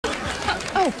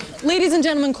Oh, ladies and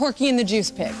gentlemen, Corky and the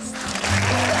Juice Pigs.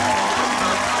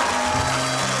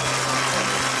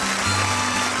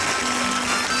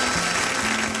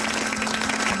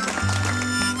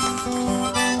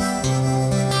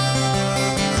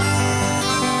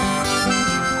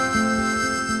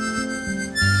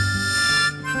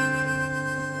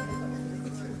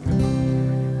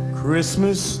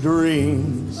 Christmas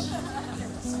dreams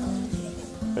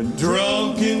and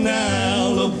drunken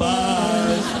alibis.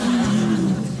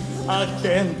 I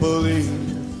can't believe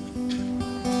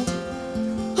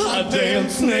I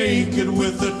danced naked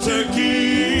with a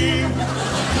turkey.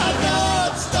 I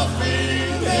got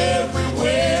stuffing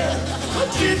everywhere.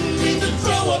 I didn't mean to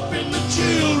throw up in the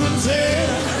children's hair.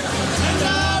 And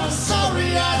I'm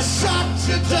sorry I shot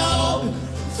your dog,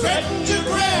 threatened your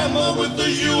grandma with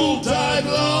the Yuletide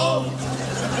log.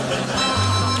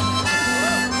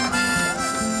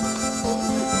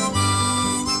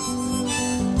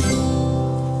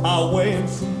 I went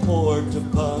from pork to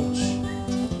punch,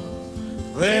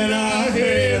 then I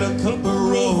had a cup of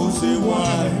rosy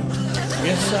wine.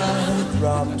 Yes, I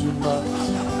dropped too much,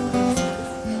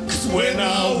 'cause when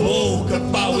I woke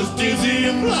up I was dizzy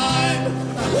and blind.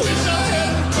 Wish I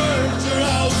hadn't burned your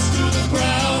house to the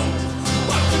ground,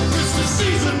 but the Christmas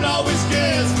season always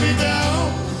scares me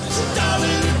down. So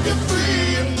darling, if you're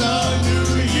free in the new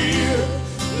year,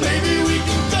 maybe we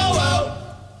can go out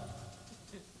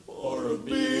for a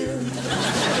beer.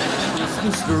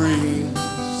 Christmas dream